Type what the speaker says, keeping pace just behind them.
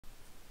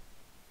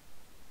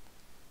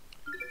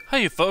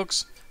Hiya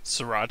folks,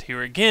 Sarat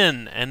here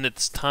again, and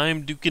it's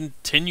time to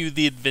continue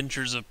the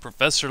adventures of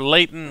Professor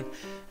Layton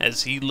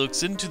as he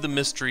looks into the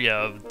mystery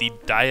of the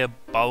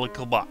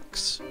Diabolical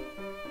box.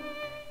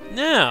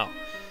 Now,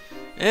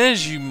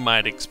 as you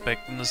might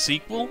expect in the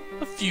sequel,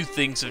 a few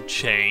things have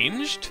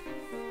changed,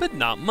 but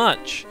not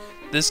much.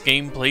 This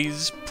game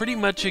plays pretty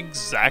much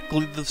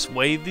exactly the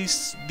way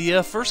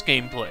the first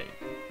game played.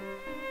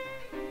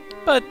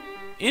 But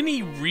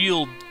any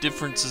real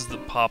differences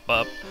that pop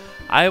up,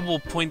 I will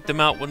point them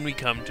out when we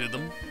come to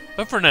them.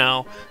 But for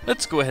now,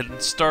 let's go ahead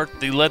and start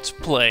the Let's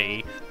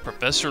Play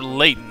Professor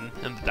Layton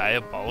and the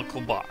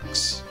Diabolical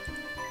box.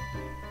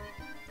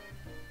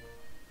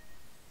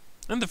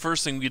 And the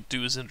first thing we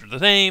do is enter the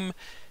name,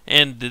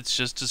 and it's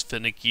just as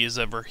finicky as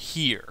ever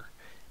here.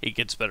 It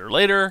gets better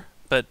later,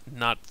 but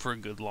not for a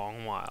good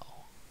long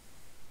while.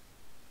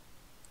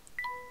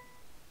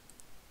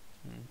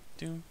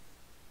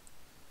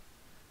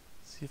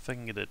 See if I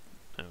can get it.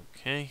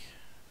 Okay.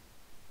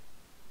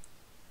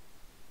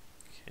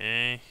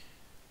 Okay.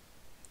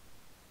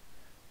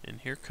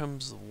 And here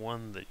comes the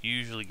one that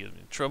usually gives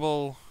me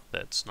trouble.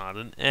 That's not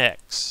an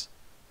X.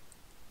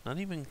 Not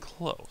even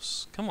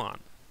close. Come on.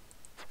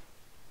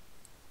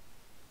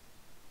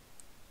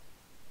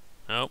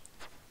 Nope.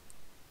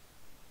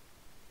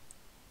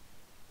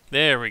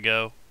 There we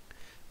go.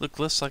 Look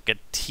less like a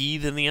T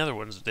than the other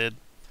ones did.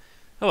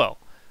 Oh well.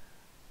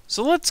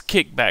 So let's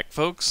kick back,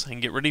 folks,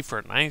 and get ready for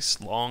a nice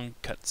long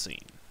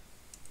cutscene.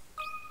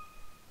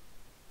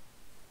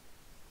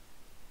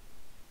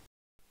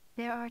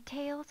 There are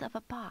tales of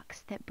a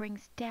box that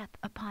brings death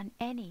upon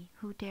any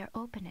who dare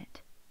open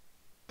it.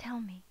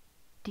 Tell me,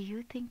 do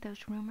you think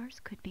those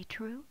rumors could be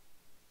true?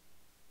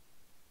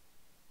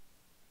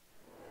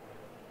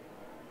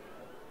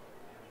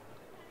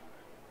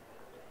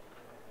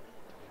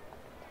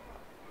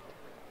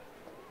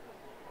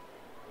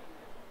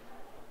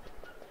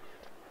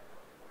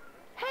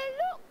 Hey,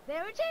 look!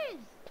 There it is!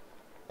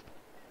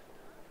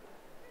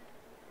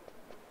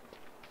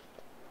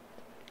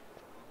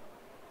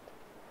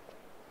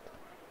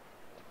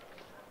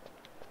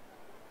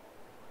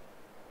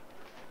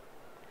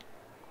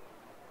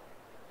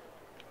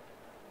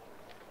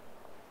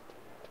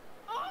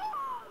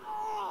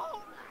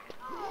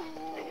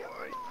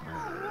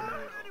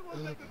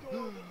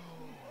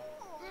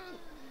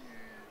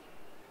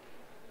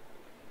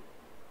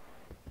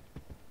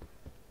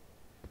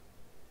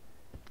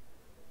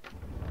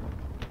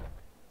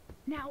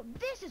 Now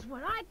this is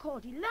what I call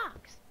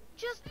deluxe.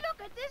 Just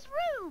look at this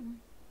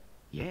room.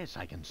 Yes,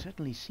 I can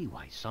certainly see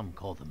why some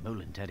call the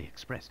Molentary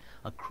Express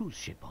a cruise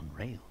ship on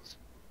rails.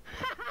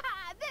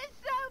 This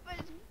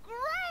sofa's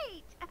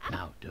great.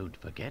 Now, don't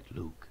forget,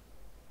 Luke.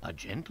 A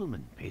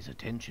gentleman pays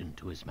attention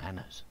to his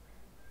manners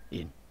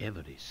in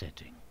every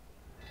setting.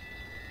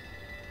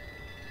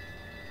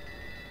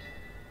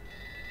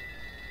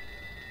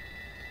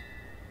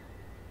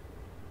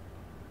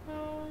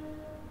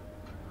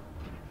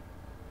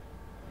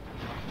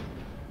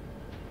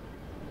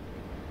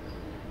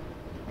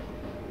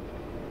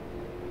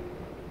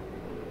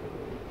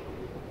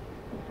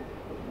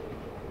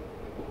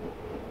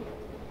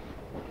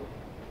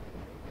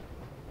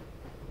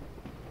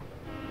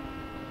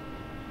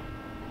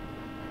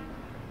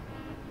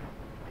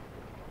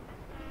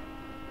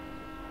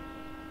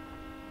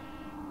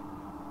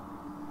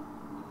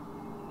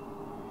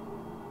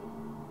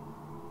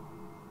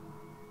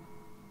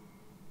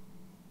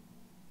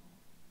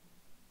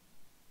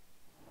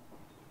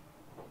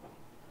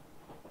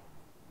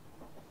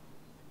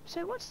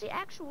 So what's the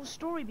actual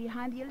story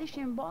behind the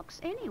Elysian box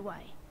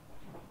anyway?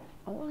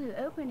 All who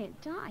open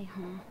it die,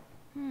 huh?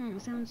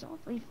 Sounds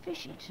awfully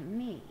fishy to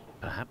me.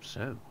 Perhaps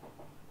so,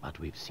 but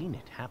we've seen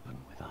it happen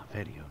with our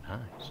very own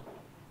eyes.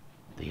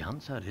 The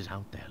answer is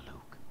out there,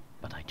 Luke,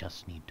 but I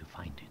just need to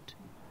find it.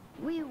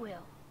 We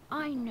will.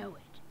 I know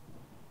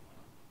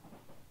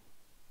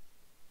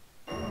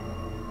it.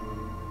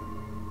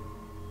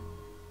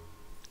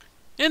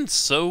 And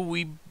so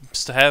we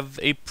have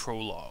a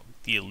prologue,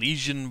 the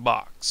Elysian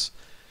box.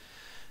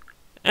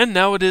 And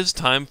now it is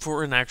time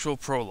for an actual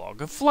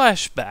prologue, a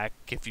flashback,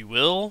 if you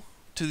will,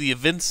 to the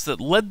events that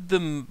led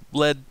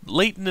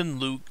Layton and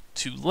Luke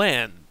to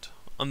land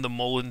on the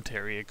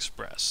Molentary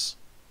Express.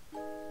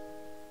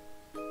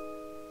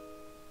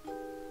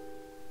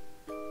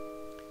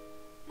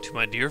 To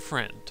my dear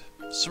friend,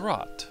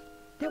 Sarat.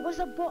 There was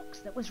a box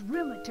that was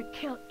rumored to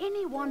kill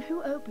anyone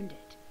who opened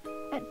it.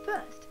 At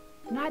first,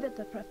 neither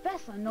the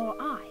professor nor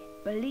I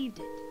believed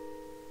it.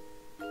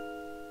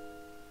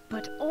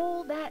 But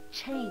all that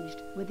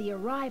changed with the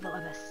arrival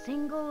of a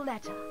single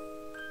letter.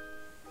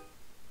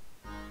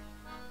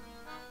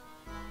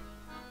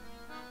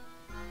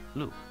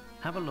 Luke,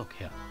 have a look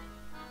here.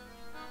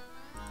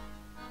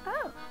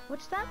 Oh,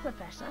 what's that,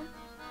 Professor?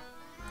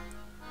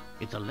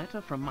 It's a letter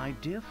from my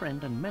dear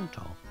friend and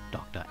mentor,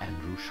 Dr.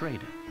 Andrew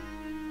Schrader.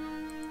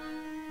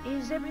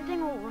 Is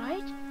everything all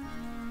right?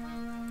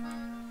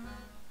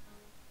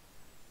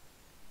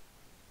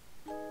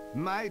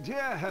 My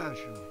dear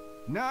Herschel,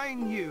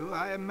 Knowing you,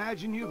 I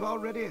imagine you've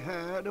already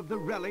heard of the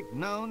relic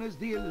known as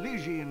the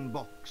Elysian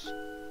Box.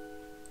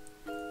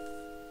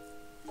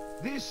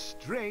 This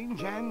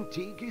strange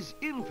antique is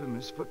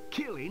infamous for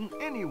killing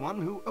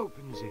anyone who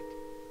opens it.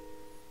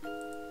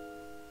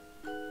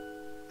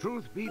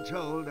 Truth be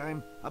told,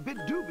 I'm a bit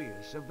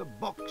dubious of the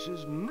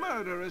box's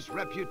murderous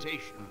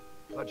reputation,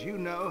 but you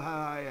know how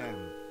I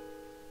am.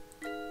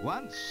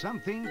 Once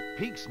something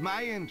piques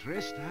my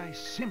interest, I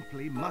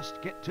simply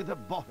must get to the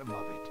bottom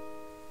of it.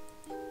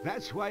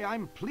 That's why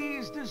I'm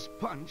pleased as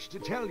punch to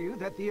tell you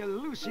that the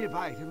elusive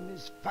item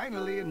is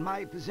finally in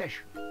my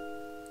possession.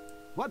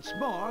 What's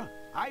more,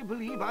 I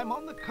believe I'm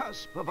on the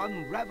cusp of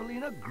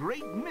unraveling a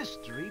great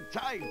mystery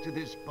tied to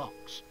this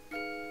box.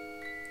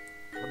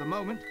 For the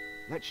moment,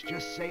 let's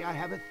just say I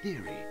have a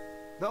theory,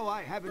 though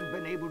I haven't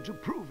been able to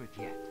prove it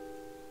yet.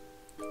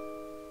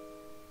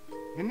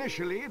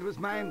 Initially, it was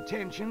my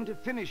intention to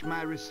finish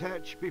my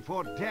research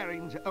before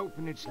daring to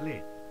open its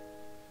lid.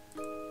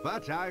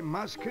 But I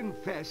must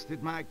confess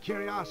that my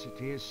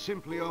curiosity is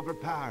simply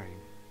overpowering.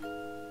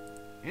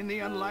 In the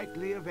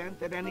unlikely event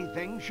that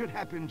anything should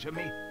happen to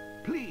me,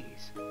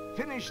 please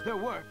finish the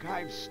work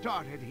I've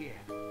started here.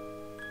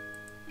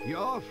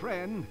 Your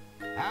friend,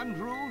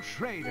 Andrew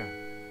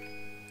Schrader.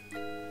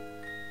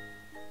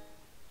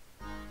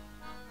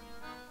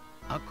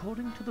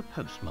 According to the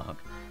postmark,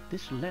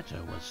 this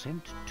letter was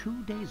sent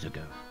 2 days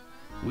ago.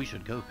 We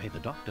should go pay the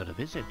doctor a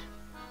visit.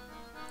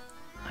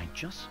 I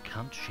just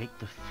can't shake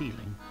the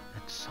feeling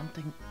that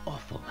something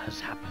awful has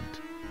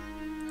happened.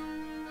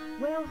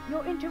 Well,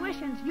 your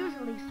intuition's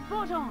usually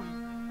spot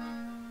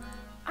on.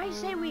 I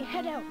say we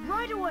head out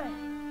right away.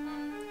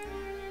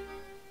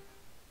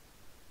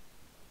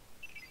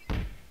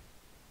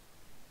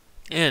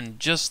 And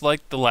just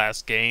like the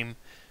last game,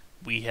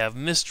 we have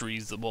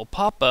mysteries that will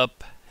pop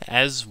up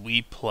as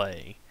we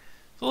play.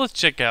 So let's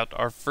check out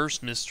our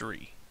first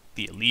mystery,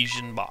 the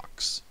Elysian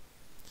Box.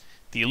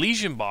 The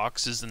Elysian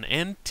Box is an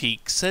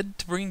antique said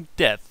to bring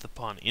death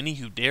upon any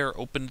who dare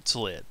open its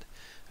lid.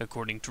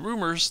 According to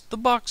rumors, the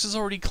box has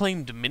already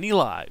claimed many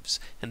lives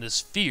and is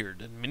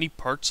feared in many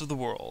parts of the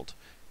world.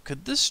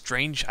 Could this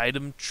strange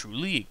item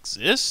truly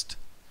exist?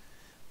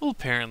 Well,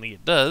 apparently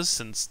it does,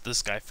 since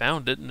this guy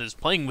found it and is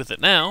playing with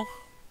it now.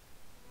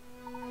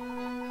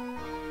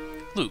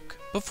 Luke,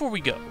 before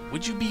we go,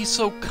 would you be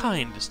so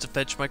kind as to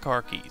fetch my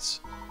car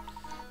keys?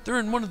 They're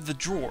in one of the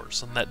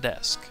drawers on that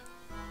desk.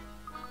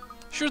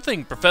 Sure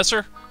thing,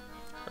 Professor.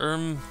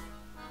 If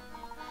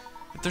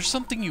there's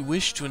something you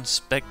wish to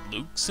inspect,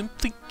 Luke,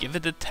 simply give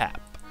it a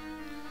tap.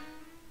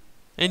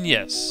 And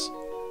yes,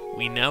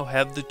 we now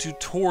have the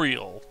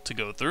tutorial to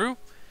go through.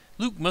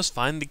 Luke must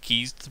find the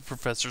keys to the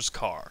Professor's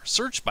car.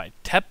 Search by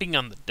tapping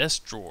on the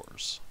desk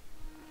drawers.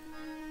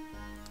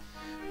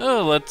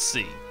 Oh, let's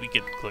see. We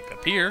can click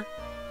up here.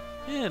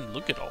 And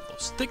look at all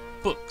those thick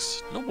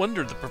books. No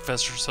wonder the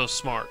Professor's so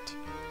smart.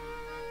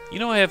 You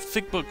know, I have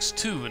thick books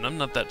too, and I'm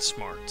not that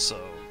smart, so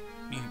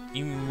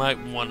you might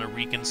want to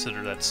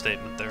reconsider that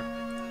statement there.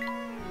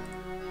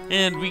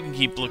 And we can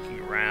keep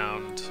looking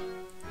around.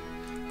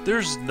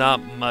 There's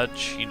not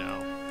much, you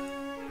know.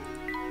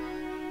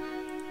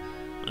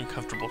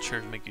 Uncomfortable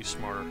chairs make you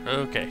smarter.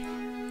 Okay.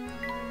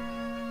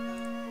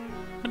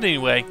 But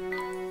anyway,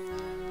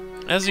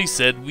 as he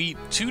said,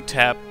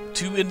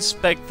 to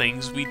inspect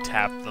things, we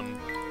tap them.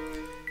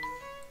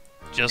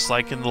 Just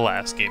like in the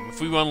last game.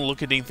 If we want to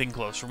look at anything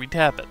closer, we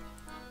tap it.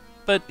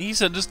 But he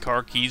said his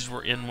car keys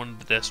were in one of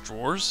the desk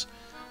drawers,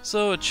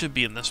 so it should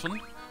be in this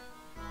one.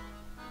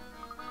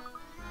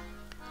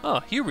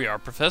 Oh, here we are,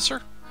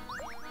 Professor.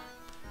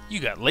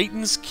 You got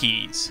Layton's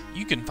keys.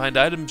 You can find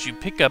items you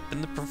pick up in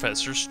the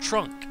Professor's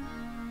trunk.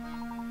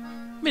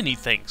 Many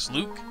thanks,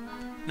 Luke.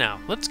 Now,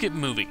 let's get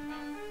moving.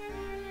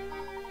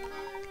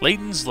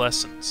 Layton's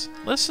lessons.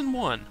 Lesson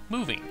 1,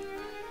 moving.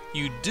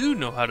 You do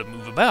know how to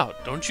move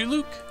about, don't you,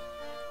 Luke?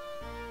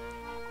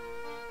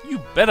 You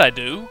bet I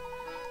do.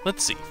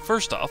 Let's see.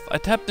 First off, I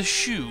tap the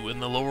shoe in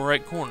the lower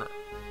right corner.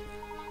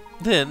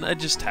 Then I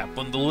just tap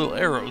one of the little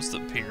arrows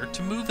that appear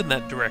to move in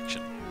that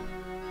direction.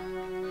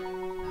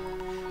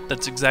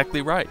 That's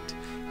exactly right.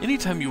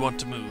 Anytime you want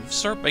to move,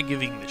 start by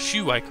giving the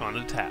shoe icon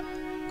a tap.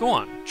 Go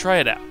on, try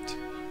it out.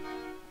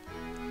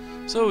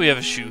 So we have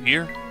a shoe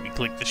here. We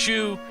click the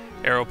shoe,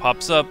 arrow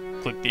pops up,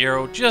 click the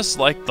arrow, just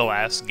like the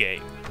last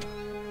game.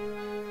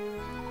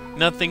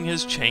 Nothing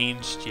has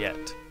changed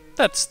yet.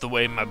 That's the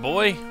way, my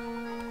boy.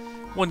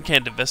 One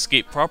can't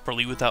investigate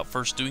properly without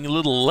first doing a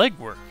little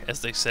legwork,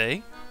 as they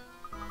say.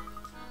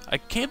 I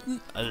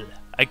couldn't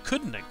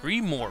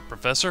agree more,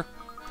 Professor.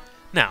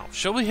 Now,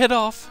 shall we head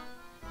off?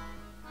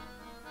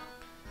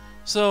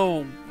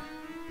 So,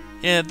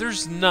 yeah,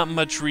 there's not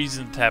much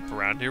reason to tap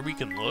around here. We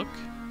can look.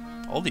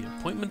 All the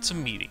appointments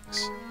and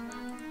meetings.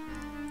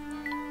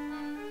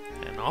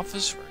 An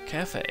office or a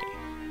cafe.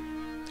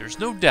 There's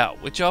no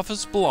doubt which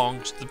office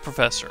belongs to the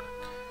Professor,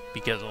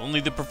 because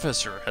only the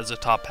Professor has a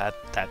top hat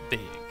that big.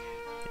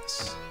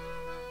 Yes.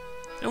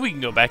 And we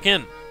can go back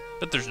in,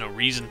 but there's no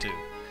reason to.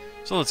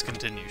 So let's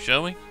continue,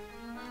 shall we?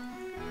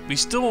 We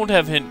still won't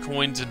have hint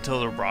coins until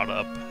they're brought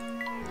up.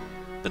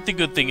 But the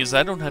good thing is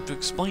I don't have to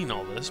explain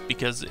all this,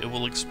 because it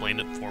will explain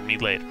it for me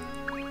later.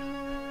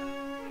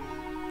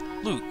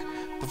 Luke,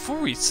 before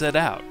we set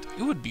out,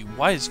 it would be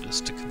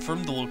wisest to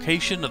confirm the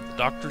location of the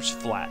doctor's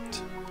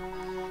flat.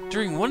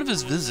 During one of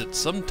his visits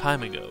some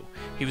time ago,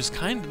 he was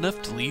kind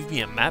enough to leave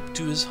me a map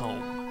to his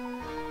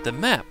home. The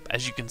map,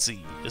 as you can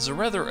see, is a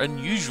rather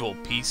unusual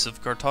piece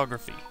of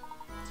cartography.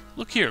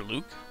 Look here,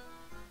 Luke.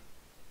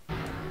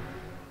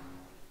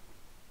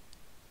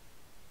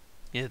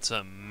 It's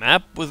a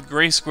map with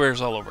gray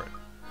squares all over it.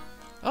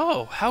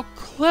 Oh, how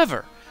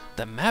clever!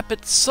 The map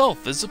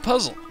itself is a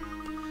puzzle.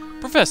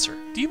 Professor,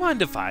 do you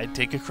mind if I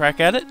take a crack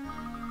at it?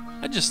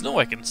 I just know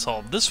I can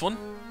solve this one.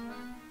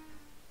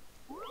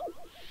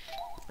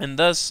 And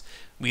thus,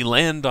 we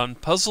land on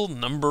puzzle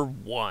number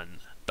 1,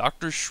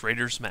 Dr.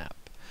 Schrader's map,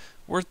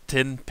 worth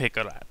 10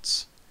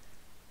 picarats,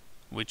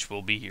 which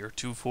will be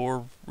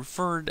heretofore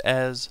referred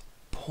as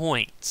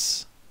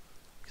points,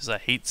 because I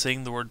hate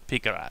saying the word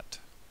picarat,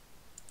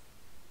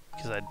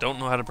 because I don't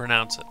know how to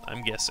pronounce it,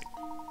 I'm guessing.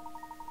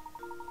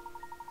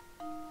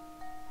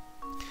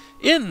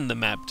 In the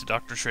map to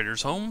Dr.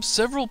 Schrader's home,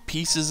 several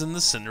pieces in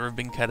the center have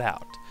been cut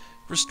out.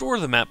 Restore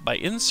the map by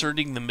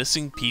inserting the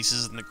missing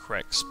pieces in the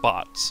correct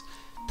spots.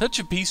 Touch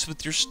a piece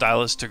with your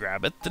stylus to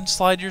grab it, then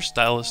slide your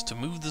stylus to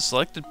move the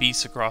selected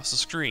piece across the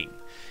screen.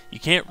 You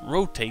can't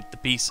rotate the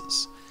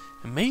pieces.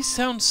 It may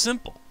sound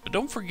simple, but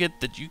don't forget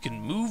that you can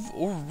move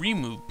or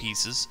remove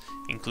pieces,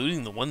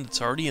 including the one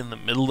that's already in the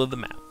middle of the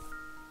map.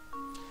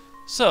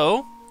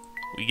 So,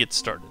 we get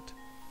started.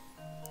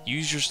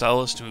 Use your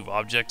stylus to move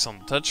objects on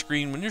the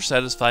touchscreen. When you're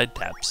satisfied,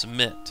 tap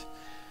Submit.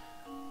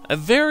 A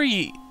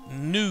very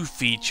new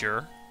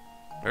feature,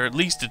 or at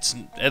least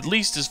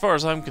as far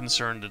as I'm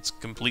concerned, it's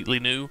completely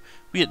new.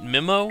 We hit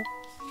Memo,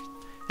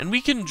 and we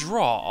can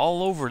draw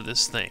all over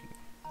this thing.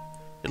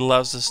 It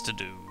allows us to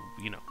do,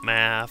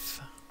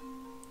 math.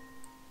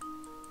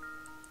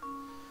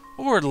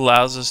 Or it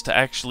allows us to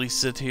actually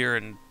sit here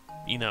and,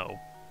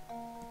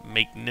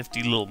 make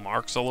nifty little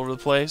marks all over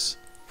the place.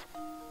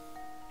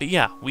 But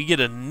yeah, we get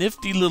a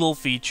nifty little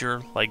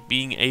feature like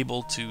being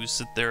able to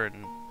sit there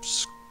and,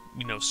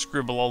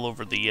 scribble all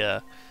over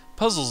the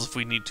puzzles if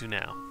we need to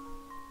now.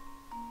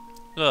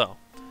 So,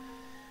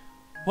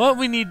 what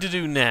we need to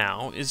do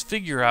now is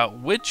figure out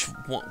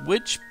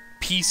which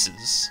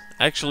pieces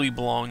actually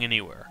belong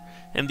anywhere.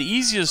 And the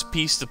easiest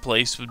piece to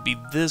place would be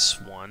this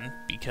one,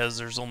 because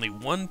there's only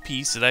one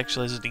piece that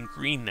actually has it in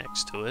green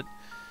next to it,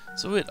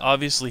 so it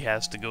obviously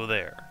has to go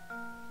there.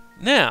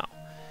 Now,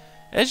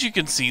 as you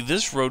can see,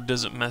 this road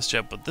doesn't match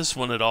up with this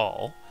one at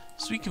all,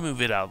 so we can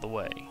move it out of the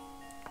way.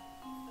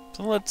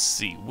 So let's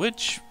see,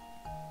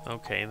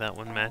 okay, that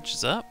one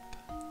matches up.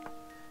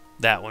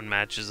 That one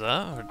matches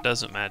up, or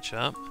doesn't match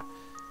up.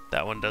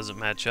 That one doesn't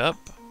match up.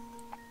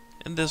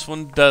 And this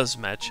one does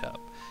match up.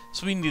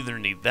 So we either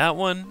need that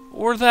one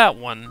or that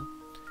one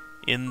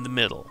in the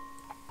middle.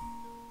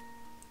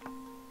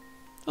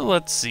 So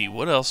let's see,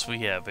 what else we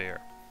have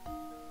here?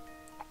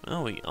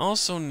 Well, we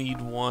also need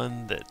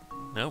one that...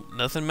 Nope,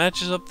 nothing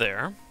matches up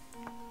there.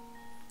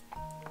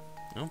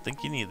 I don't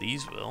think any of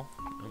these will.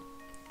 Nope.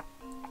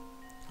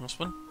 This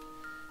one?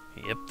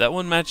 Yep, that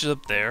one matches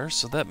up there,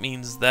 so that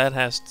means that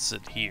has to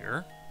sit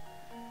here.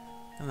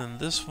 And then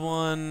this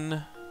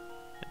one...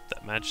 Yep,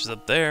 that matches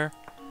up there.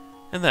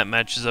 And that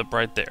matches up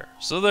right there.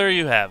 So there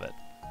you have it.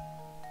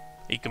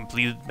 A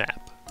completed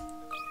map.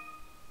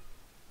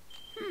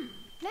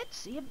 Let's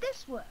see if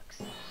this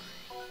works.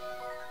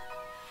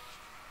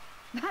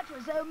 That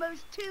was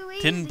almost too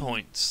easy. 10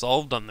 points,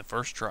 solved on the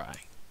first try.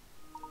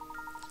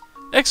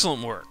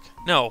 Excellent work.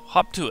 Now,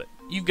 hop to it.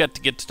 You've got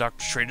to get to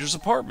Dr. Schrader's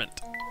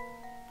apartment.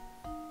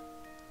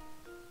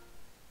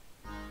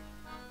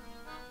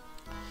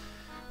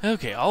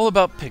 Okay, all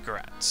about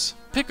picarats.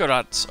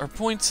 Picarats are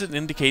points that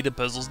indicate a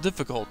puzzle's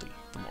difficulty.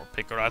 The more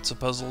picarats a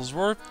puzzle is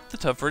worth, the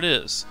tougher it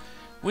is.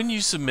 When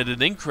you submit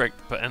an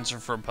incorrect answer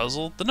for a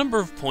puzzle, the number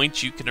of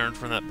points you can earn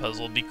from that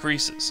puzzle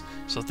decreases,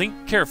 so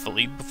think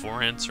carefully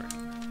before answering.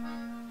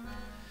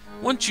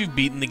 Once you've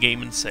beaten the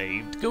game and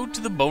saved, go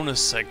to the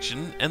bonus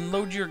section and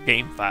load your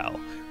game file.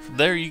 From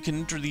there you can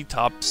enter the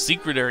top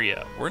secret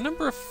area, where a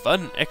number of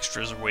fun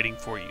extras are waiting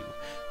for you.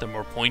 The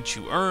more points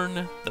you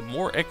earn, the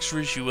more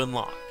extras you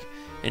unlock.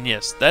 And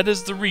yes, that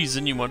is the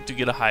reason you want to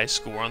get a high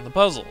score on the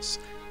puzzles.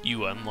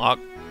 You unlock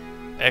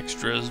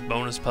extras,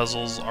 bonus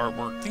puzzles,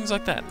 artwork, things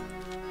like that.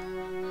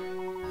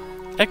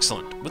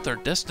 Excellent. With our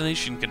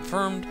destination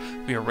confirmed,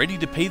 we are ready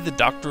to pay the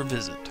doctor a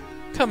visit.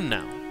 Come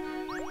now.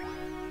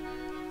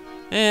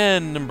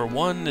 And number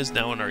 1 is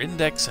now in our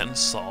index and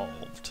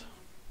solved.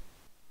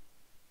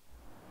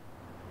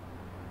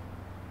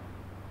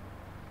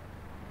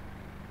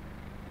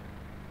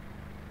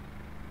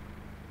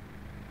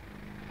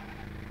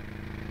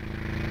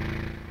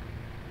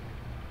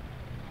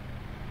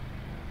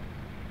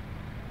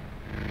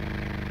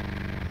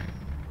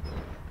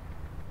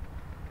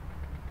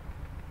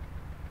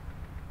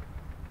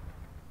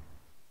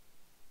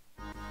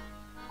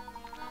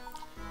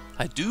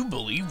 I do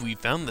believe we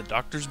found the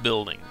doctor's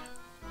building.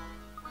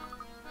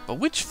 But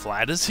which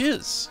flat is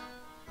his?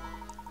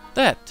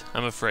 That,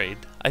 I'm afraid,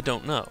 I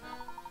don't know.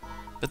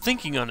 But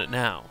thinking on it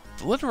now,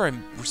 the letter I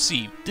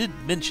received did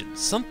mention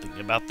something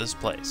about this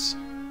place.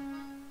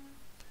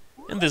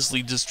 And this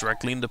leads us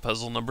directly into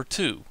puzzle number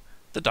 2,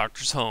 the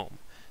doctor's home,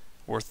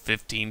 worth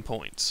 15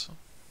 points.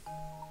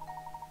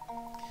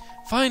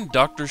 Find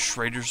Dr.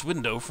 Schrader's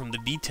window from the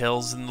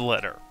details in the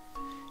letter.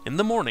 In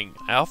the morning,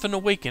 I often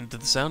awaken to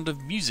the sound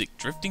of music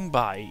drifting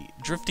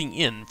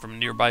in from a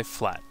nearby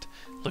flat.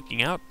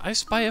 Looking out, I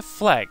spy a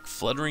flag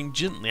fluttering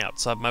gently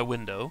outside my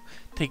window,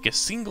 take a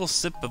single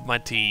sip of my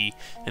tea,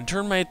 and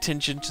turn my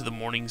attention to the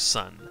morning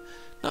sun.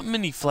 Not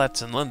many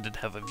flats in London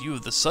have a view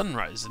of the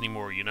sunrise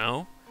anymore, you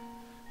know.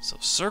 So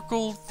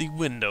circle the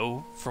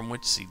window from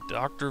which the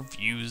doctor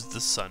views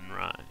the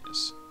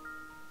sunrise.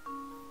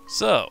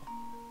 So,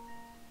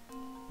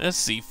 let's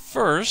see.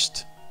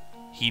 First,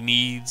 he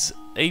needs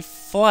a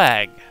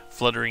flag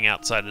fluttering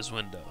outside his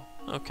window.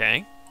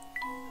 Okay.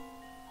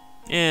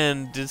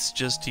 And this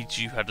just teaches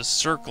you how to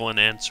circle an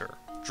answer.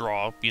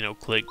 Draw,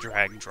 click,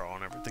 drag, draw,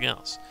 and everything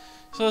else.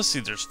 So let's see,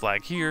 there's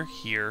flag here,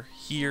 here,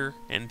 here,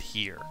 and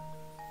here.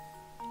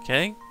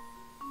 Okay?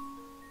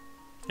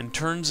 And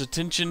turns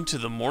attention to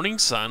the morning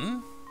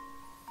sun.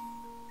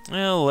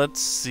 Well, let's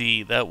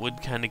see, that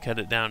would kind of cut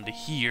it down to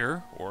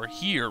here, or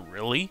here,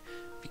 really,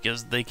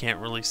 because they can't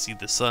really see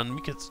the sun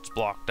because it's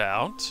blocked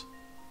out.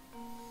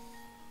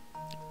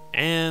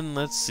 And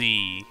let's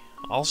see,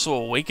 also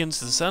awakens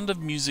to the sound of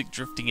music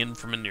drifting in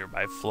from a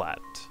nearby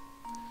flat.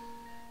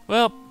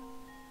 Well,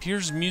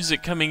 here's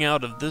music coming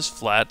out of this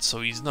flat,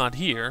 so he's not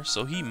here,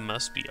 so he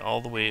must be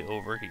all the way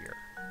over here.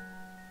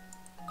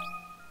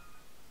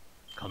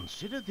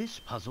 Consider this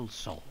puzzle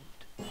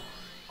solved.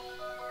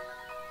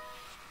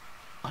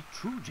 A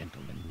true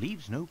gentleman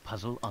leaves no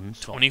puzzle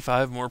unsolved.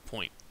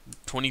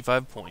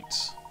 25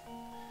 points.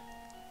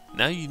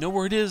 Now you know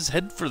where it is.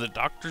 Head for the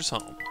doctor's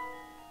home.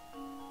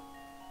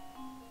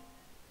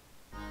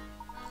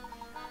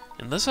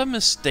 Unless I'm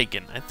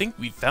mistaken, I think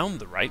we found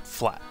the right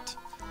flat.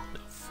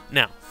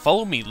 Now,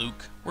 follow me,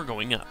 Luke. We're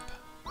going up.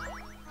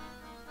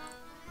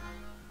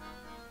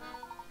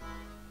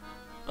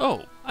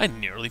 Oh, I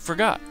nearly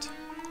forgot.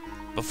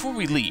 Before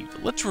we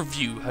leave, let's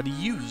review how to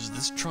use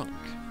this trunk.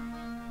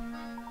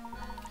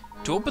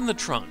 To open the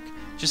trunk,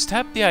 just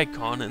tap the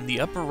icon in the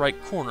upper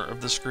right corner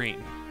of the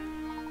screen.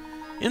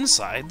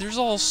 Inside, there's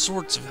all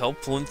sorts of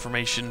helpful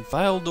information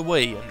filed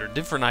away under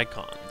different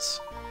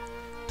icons.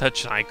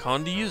 Touch an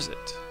icon to use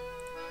it.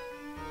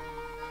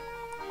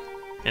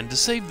 And to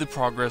save the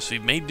progress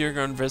we've made during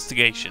our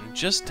investigation,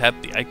 just tap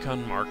the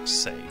icon marked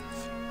Save.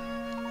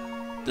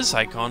 This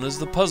icon is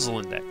the puzzle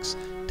index.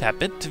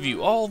 Tap it to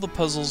view all the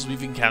puzzles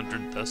we've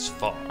encountered thus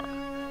far.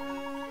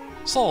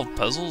 Solved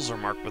puzzles are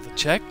marked with a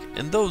check,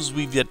 and those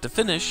we've yet to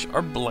finish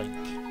are blank.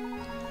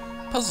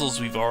 Puzzles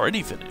we've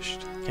already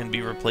finished can be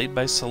replayed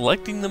by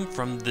selecting them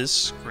from this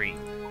screen.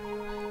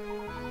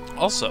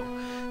 Also,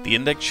 the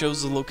index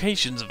shows the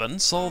locations of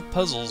unsolved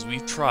puzzles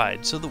we've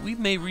tried so that we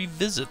may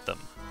revisit them.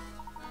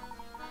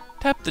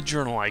 Tap the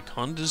journal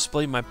icon to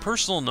display my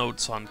personal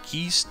notes on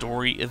key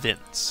story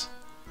events.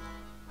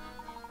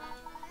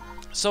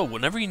 So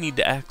whenever you need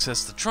to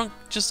access the trunk,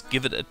 just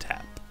give it a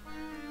tap.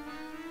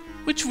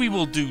 Which we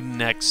will do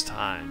next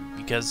time,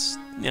 because,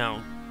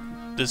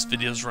 this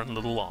video's run a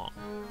little long.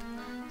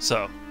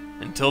 So,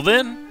 until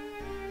then,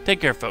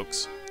 take care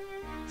folks.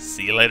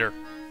 See you later.